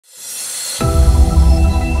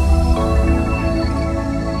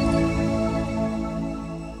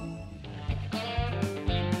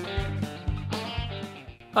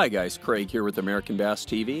Hi guys, Craig here with American Bass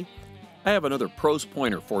TV. I have another pros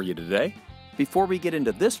pointer for you today. Before we get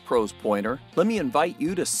into this pros pointer, let me invite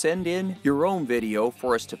you to send in your own video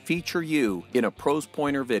for us to feature you in a pros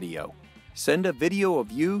pointer video. Send a video of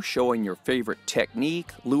you showing your favorite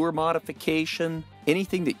technique, lure modification,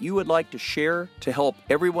 anything that you would like to share to help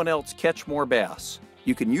everyone else catch more bass.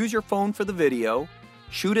 You can use your phone for the video,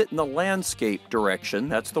 shoot it in the landscape direction,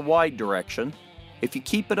 that's the wide direction. If you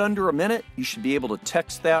keep it under a minute, you should be able to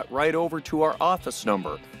text that right over to our office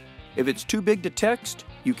number. If it's too big to text,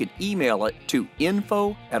 you can email it to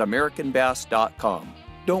info@AmericanBass.com.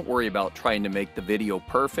 Don't worry about trying to make the video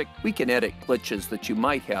perfect. We can edit glitches that you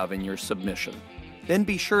might have in your submission. Then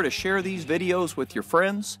be sure to share these videos with your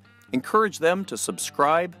friends. Encourage them to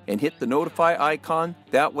subscribe and hit the notify icon.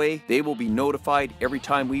 That way they will be notified every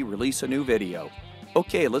time we release a new video.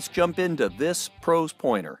 Okay, let's jump into this pros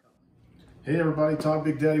pointer. Hey everybody, Todd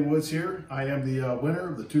Big Daddy Woods here. I am the winner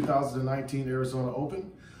of the 2019 Arizona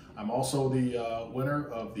Open. I'm also the winner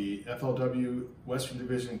of the FLW Western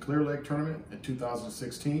Division Clear Lake Tournament in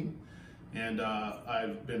 2016. And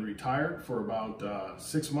I've been retired for about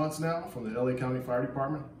 6 months now from the LA County Fire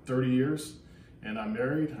Department, 30 years. And I'm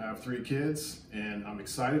married, I have 3 kids, and I'm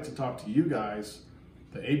excited to talk to you guys,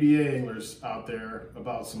 the ABA anglers out there,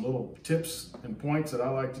 about some little tips and points that I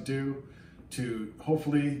like to do to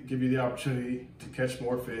hopefully give you the opportunity to catch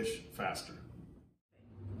more fish faster.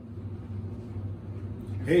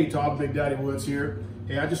 Hey, Todd Big Daddy Woods here.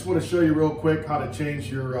 Hey, I just want to show you real quick how to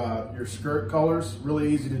change your skirt colors.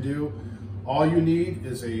 Really easy to do. All you need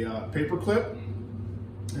is a paper clip,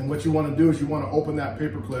 and what you want to do is you want to open that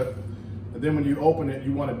paper clip, and then when you open it,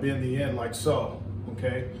 you want to bend the end like so,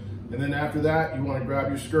 okay? And then after that, you want to grab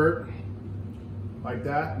your skirt like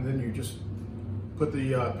that, and then you just put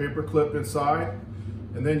the paper clip inside,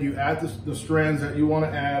 and then you add the strands that you want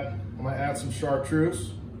to add. I'm going to add some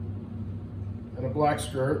chartreuse and a black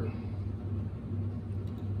skirt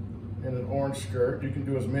and an orange skirt. You can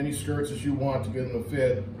do as many skirts as you want to get them to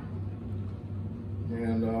fit,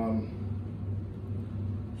 and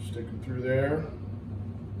stick them through there.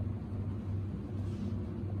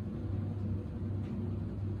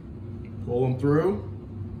 Pull them through.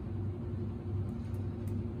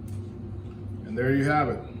 And there you have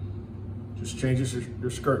it. Just changes your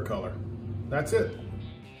skirt color. That's it.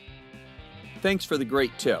 Thanks for the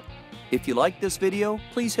great tip. If you like this video,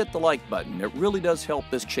 please hit the like button. It really does help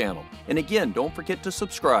this channel. And again, don't forget to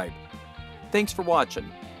subscribe. Thanks for watching.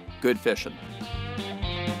 Good fishing.